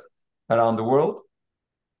spreads around the world.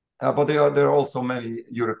 But there are also many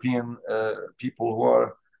European people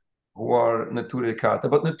who are Neturei Karta.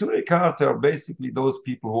 But Neturei Karta are basically those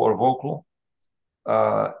people who are vocal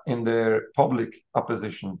in their public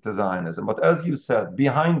opposition to Zionism. But as you said,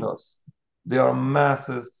 behind us, there are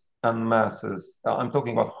masses and masses. I'm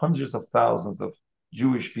talking about hundreds of thousands of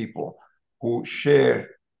Jewish people who share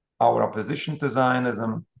our opposition to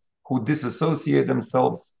Zionism, who disassociate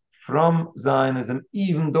themselves from Zionism,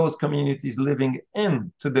 even those communities living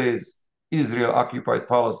in today's Israel-occupied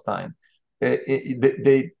Palestine.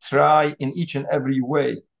 They try in each and every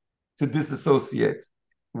way to disassociate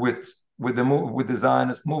with the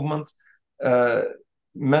Zionist movement.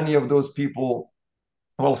 Many of those people,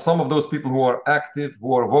 well, some of those people who are active,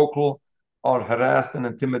 who are vocal, are harassed and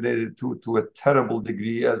intimidated to a terrible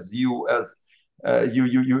degree. I'm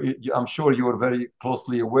sure you are very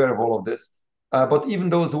closely aware of all of this. But even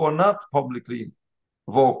those who are not publicly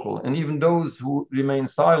vocal, and even those who remain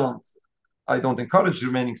silent I don't encourage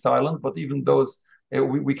remaining silent, but even those,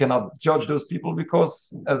 we cannot judge those people because,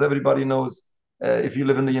 as everybody knows, if you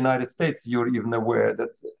live in the United States, you're even aware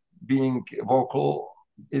that being vocal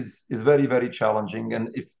is very, very challenging. And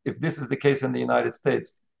if this is the case in the United States,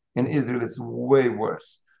 in Israel, it's way worse.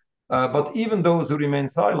 But even those who remain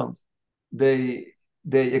silent, they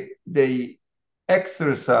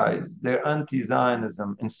exercise their anti-Zionism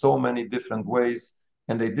in so many different ways,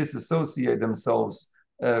 and they disassociate themselves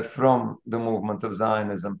from the movement of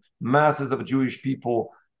Zionism. Masses of Jewish people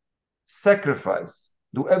sacrifice,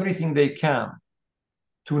 do everything they can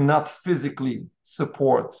to not physically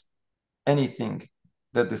support anything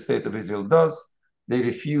that the state of Israel does. They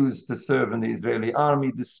refuse to serve in the Israeli army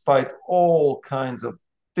despite all kinds of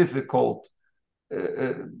difficult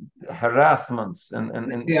uh, harassments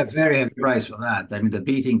They have very heavy price for that. I mean, the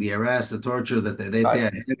beating, the arrest, the torture that they right, pay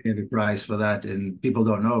a heavy, heavy price for that, and people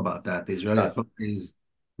don't know about that. The Israeli right, authorities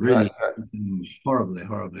right, really horribly,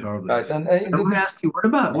 horribly, horribly. right. And I this want to is ask you, what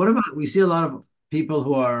about we see a lot of people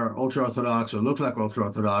who are ultra Orthodox or look like ultra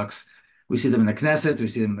Orthodox. We see them in the Knesset, we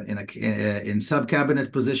see them in sub cabinet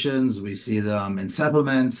positions, we see them in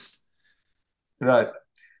settlements. right.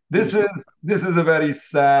 This is a very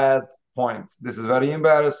sad point. This is very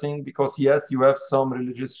embarrassing because yes, you have some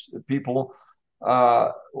religious people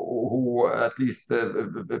who at least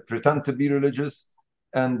pretend to be religious,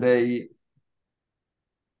 and they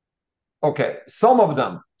okay, some of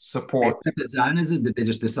them They support. accepted Zionism. Did they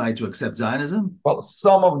just decide to accept Zionism? Well,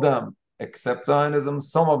 some of them accept Zionism,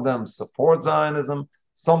 some of them support Zionism,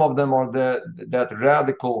 some of them are that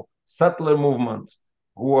radical settler movement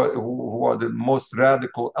who are the most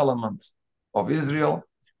radical element of Israel.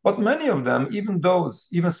 But many of them, even those,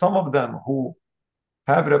 even some of them who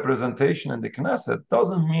have representation in the Knesset,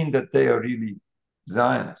 doesn't mean that they are really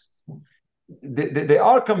Zionists. There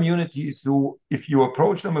are communities who, if you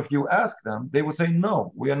approach them, if you ask them, they would say,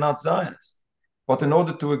 no, we are not Zionists. But in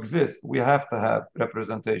order to exist, we have to have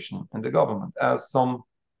representation in the government, as some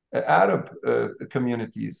Arab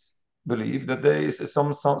communities believe that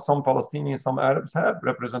some Palestinians, some Arabs have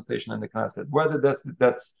representation in the Knesset. Whether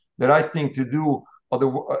that's the right thing to do,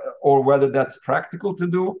 or whether that's practical to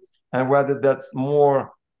do, and whether that's more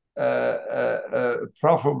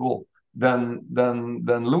preferable than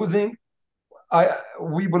losing,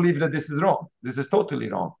 we believe that this is wrong. This is totally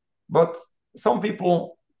wrong. But some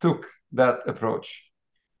people took that approach.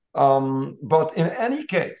 But in any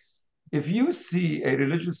case, if you see a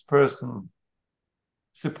religious person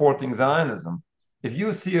supporting Zionism, if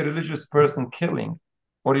you see a religious person killing,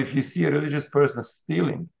 or if you see a religious person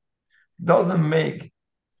stealing, doesn't make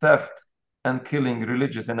theft and killing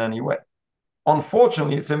religious in any way.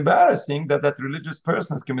 Unfortunately, it's embarrassing that that religious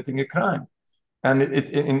person is committing a crime. And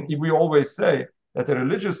we always say that a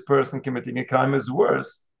religious person committing a crime is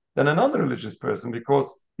worse than a non-religious person, because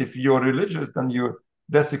if you're religious, then you're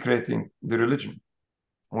desecrating the religion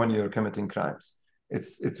when you're committing crimes.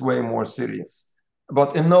 It's way more serious.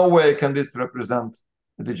 But in no way can this represent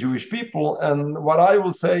the Jewish people. And what I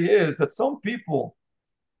will say is that some people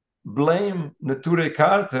blame Neturei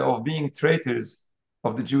Karta of being traitors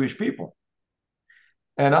of the Jewish people.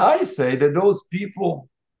 And I say that those people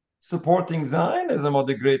supporting Zionism are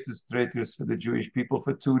the greatest traitors for the Jewish people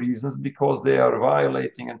for two reasons: because they are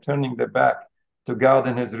violating and turning their back to God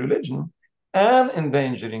and his religion and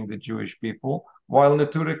endangering the Jewish people, while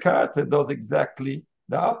Neturei Karta does exactly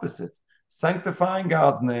the opposite, sanctifying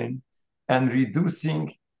God's name and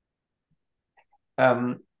reducing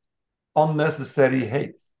um, unnecessary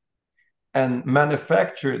hate and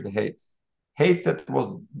manufactured hate, hate that was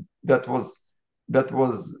that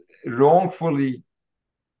was wrongfully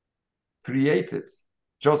created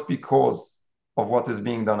just because of what is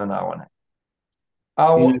being done in our name. You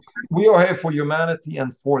Our, know, we are here for humanity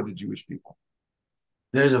and for the Jewish people.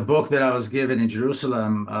 there's a book that I was given in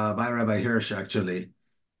Jerusalem by Rabbi Hirsch, actually,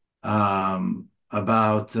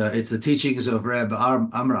 about it's the teachings of Reb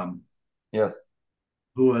Amram, Yes.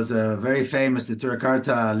 who was a very famous Neturei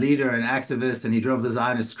Karta leader and activist, and he drove the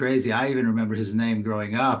Zionists crazy. I even remember his name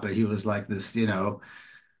growing up, and he was like this,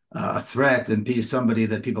 a threat and somebody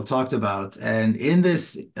that people talked about. And in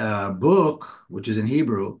this book, which is in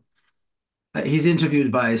Hebrew, he's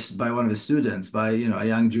interviewed by one of his students, by a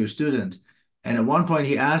young Jewish student. And at one point,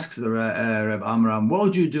 he asks the Reb Amram, "What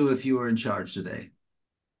would you do if you were in charge today?"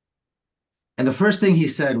 And the first thing he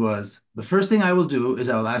said was, "The first thing I will do is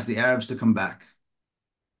I will ask the Arabs to come back."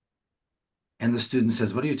 And the student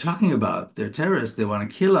says, "What are you talking about? They're terrorists. They want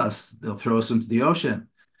to kill us. They'll throw us into the ocean."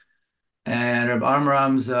 And Reb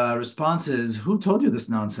Amram's response is, "Who told you this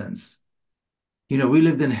nonsense? We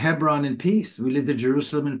lived in Hebron in peace. We lived in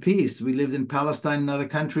Jerusalem in peace. We lived in Palestine and other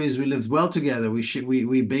countries. We lived well together. We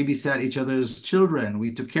babysat each other's children.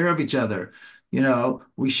 We took care of each other.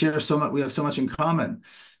 We share so much. We have so much in common.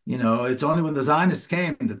 It's only when the Zionists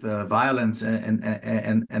came that the violence and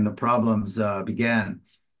the problems began.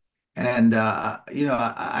 And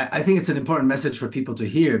I think it's an important message for people to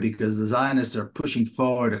hear because the Zionists are pushing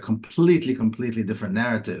forward a completely different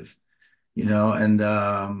narrative.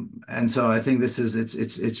 And so I think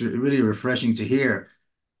it's really refreshing to hear.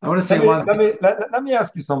 I want to say Let me one let thing. me let me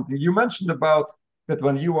ask you something. You mentioned about that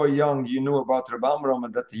when you were young, you knew about Rabbi Amram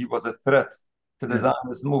and that he was a threat to the Yes.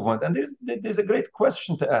 Zionist movement. And there's a great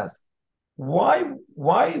question to ask. Why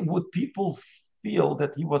would people feel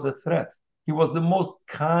that he was a threat? He was the most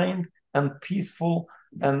kind and peaceful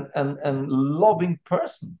and loving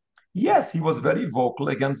person. Yes, he was very vocal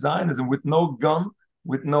against Zionism with no gun,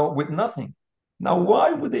 with nothing. Now,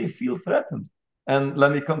 why would they feel threatened? And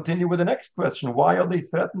let me continue with the next question. Why are they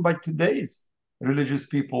threatened by today's religious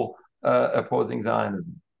people opposing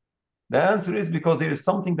Zionism? The answer is because there is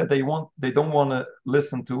something that they don't want to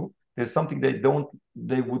listen to. There's something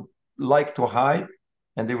they would like to hide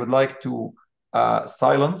and they would like to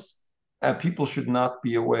silence. And people should not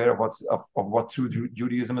be aware of what true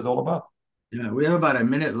Judaism is all about. Yeah, we have about a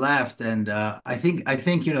minute left, and I think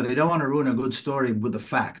they don't want to ruin a good story with the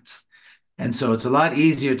facts. And so it's a lot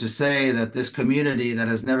easier to say that this community that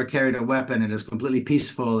has never carried a weapon and is completely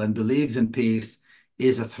peaceful and believes in peace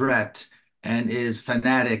is a threat and is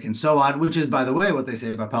fanatic and so on, which is, by the way, what they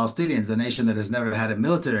say about Palestinians, a nation that has never had a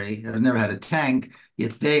military, has never had a tank,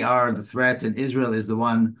 yet they are the threat, and Israel is the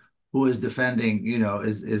one who is defending,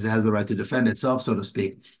 is has the right to defend itself, so to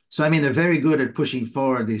speak. So I mean, they're very good at pushing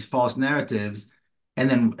forward these false narratives and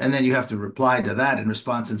then you have to reply to that in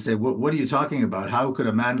response and say, what are you talking about? How could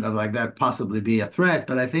a man like that possibly be a threat?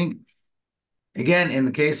 But I think, again, in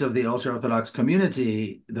the case of the Ultra Orthodox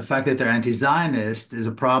community, the fact that they're anti-Zionist is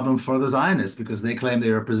a problem for the Zionists because they claim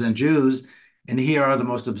they represent Jews, and here are the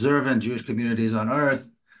most observant Jewish communities on earth,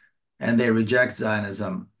 and they reject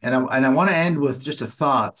Zionism. And I want to end with just a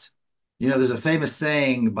thought. There's a famous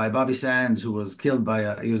saying by Bobby Sands, who was killed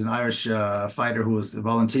he was an Irish fighter who was a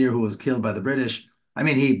volunteer who was killed by the British. I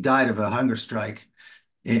mean, he died of a hunger strike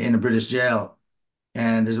in a British jail.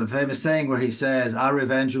 And there's a famous saying where he says, "Our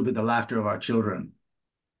revenge will be the laughter of our children."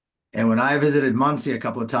 And when I visited Muncie a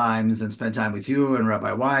couple of times and spent time with you and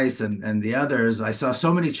Rabbi Weiss and the others, I saw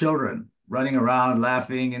so many children running around,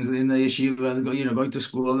 laughing in the yeshiva, going to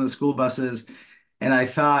school in the school buses. And I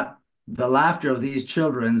thought, the laughter of these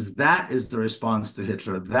children, that is the response to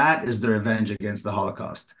Hitler. That is the revenge against the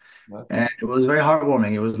Holocaust. And it was very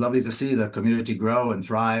heartwarming. It was lovely to see the community grow and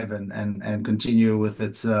thrive and continue with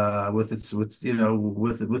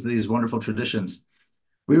these wonderful traditions.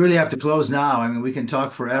 We really have to close now. I mean, we can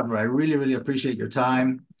talk forever. I really appreciate your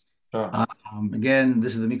time. Sure. Again,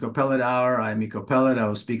 this is the Miko Peled Hour. I'm Miko Peled. I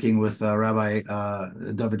was speaking with Rabbi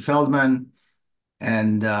Dovid Feldman,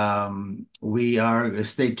 and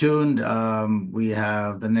stay tuned. We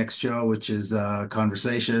have the next show, which is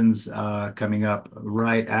Conversations, coming up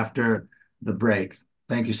right after the break.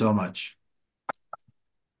 Thank you so much.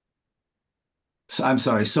 I'm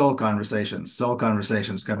sorry, Soul Conversations. Soul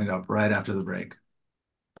Conversations coming up right after the break.